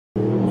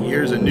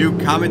here's a new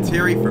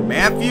commentary for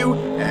Matthew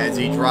as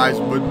he drives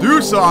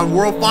Medusa on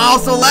World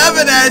Finals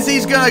 11 as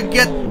he's going to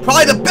get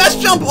probably the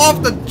best jump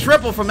off the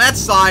triple from that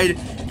side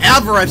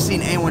ever I've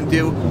seen anyone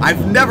do.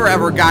 I've never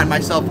ever gotten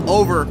myself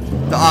over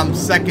the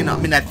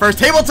that first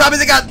tabletop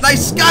as he got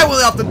nice sky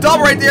wheelie off the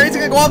double right there. He's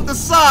going to go off the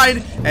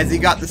side as he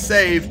got the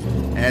save.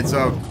 And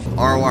so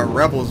RoR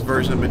Rebels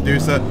version of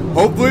Medusa.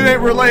 Hopefully it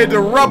ain't related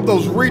to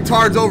those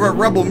retards over at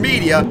Rebel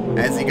Media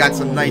as he got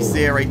some nice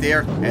air right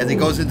there as he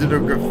goes into the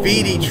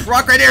graffiti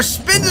truck right there,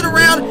 spins it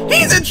around.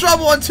 He's in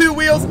trouble on two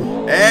wheels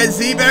as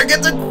he better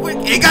get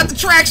he got the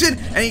traction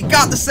and he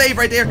got the save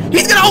right there.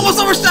 He's gonna almost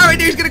overshot right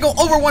there. He's gonna go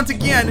over once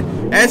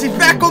again as he's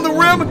back on the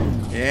rim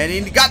and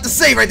he got the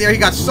save right there. He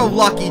got so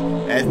lucky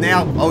as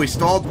now, he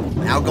stalled.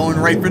 Now going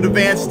right for the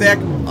van stack,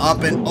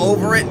 up and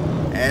over it.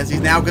 As he's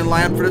now going to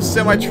line up for the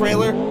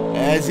semi-trailer.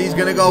 As he's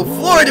going to go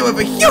Florida with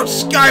a huge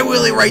sky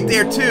wheelie right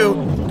there too.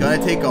 Going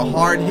to take a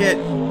hard hit.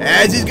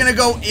 As he's going to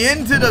go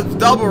into the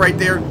double right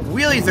there.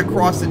 Wheelies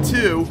across the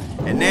two.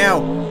 And now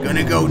going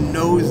to go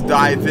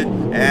nosedive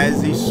it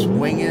as he's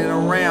swinging it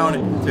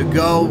around to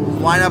go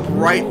line up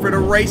right for the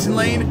racing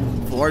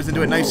lane. Floors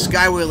into a nice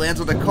sky wheel, lands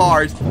with the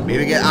cars.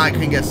 Maybe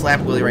couldn't get a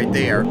slap wheelie right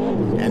there.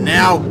 And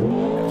now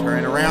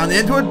turn around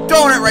into a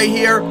donut right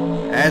here.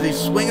 As he's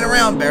swinging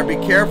around, better be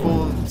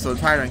careful so the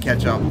tire doesn't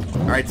catch up.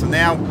 Alright, so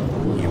now,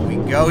 here we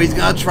go. He's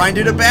going to try and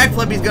do the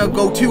backflip. He's going to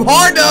go too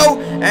hard, though,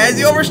 as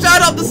he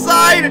overshot up the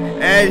side.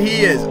 And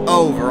he is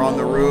over on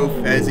the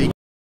roof as he